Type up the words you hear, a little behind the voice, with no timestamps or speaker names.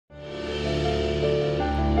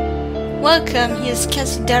Welcome, here's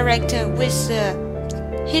CathyDirector with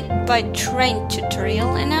the Hit by Train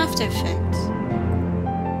tutorial in After Effects.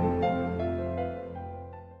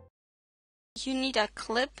 You need a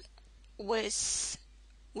clip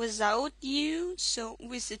without you, so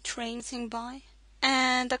with the train thing by,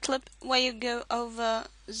 and a clip where you go over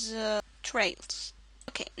the trails.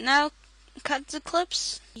 Okay, now cut the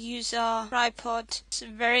clips. Use a tripod, it's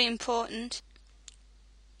very important.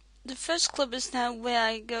 The first clip is now where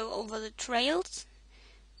I go over the trails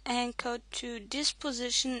and go to this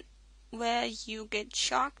position where you get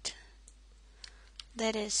shocked,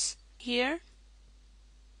 that is here,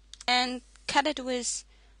 and cut it with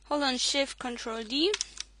hold on Shift Ctrl D,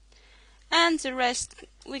 and the rest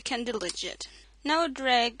we can delete it. Now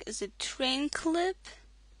drag the train clip,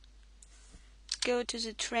 go to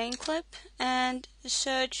the train clip and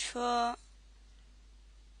search for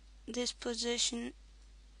this position.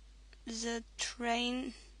 The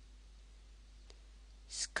train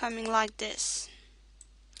is coming like this.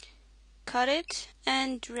 Cut it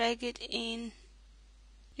and drag it in.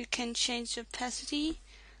 You can change the opacity,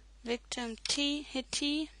 victim T, hit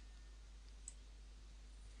T.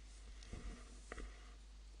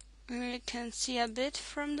 You can see a bit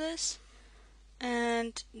from this,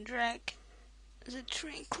 and drag the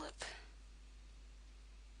train clip.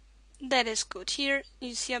 That is good. Here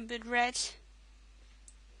you see a bit red.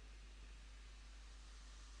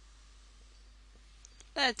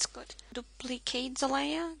 That's good. Duplicate the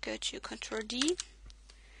layer, go to Ctrl D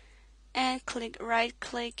and right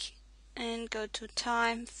click and go to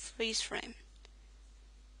time freeze frame.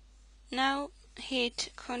 Now hit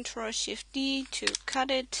Ctrl Shift D to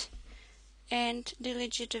cut it and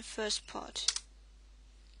delete the first part.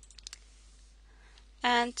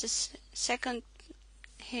 And the second,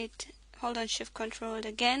 hit hold on Shift Ctrl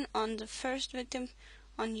again on the first victim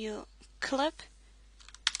on your clip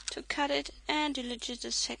to cut it and delete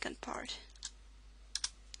the second part.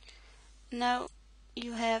 Now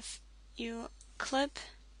you have your clip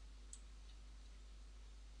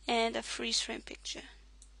and a freeze frame picture.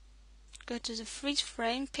 Go to the freeze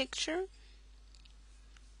frame picture,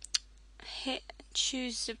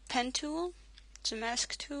 choose the pen tool, the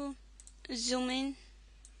mask tool, zoom in,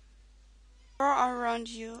 draw around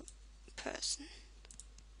your person.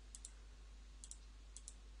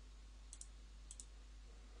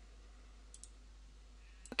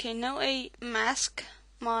 Okay, now I mask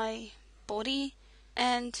my body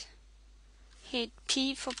and hit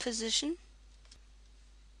P for position.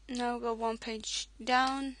 Now go one page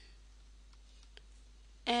down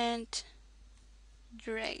and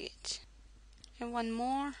drag it. And one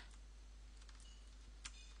more,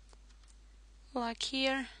 like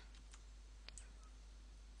here.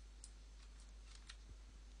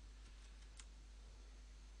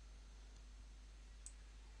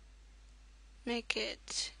 Make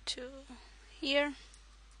it to here.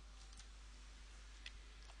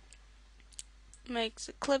 Make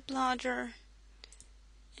the clip larger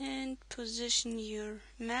and position your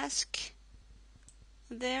mask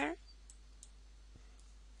there.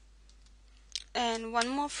 And one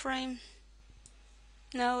more frame.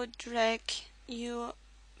 Now drag your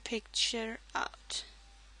picture out.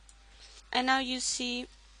 And now you see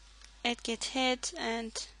it get hit,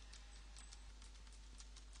 and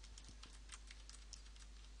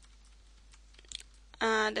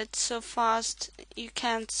it's so fast you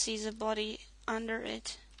can't see the body under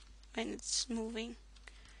it when it's moving.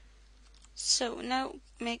 So now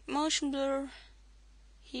make motion blur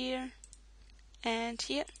here and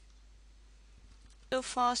here. So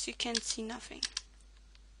fast you can see nothing.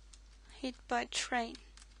 Hit by train.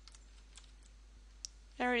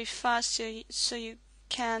 Very fast so you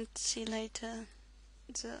can't see later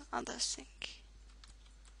the other thing.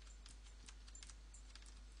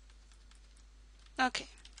 Okay.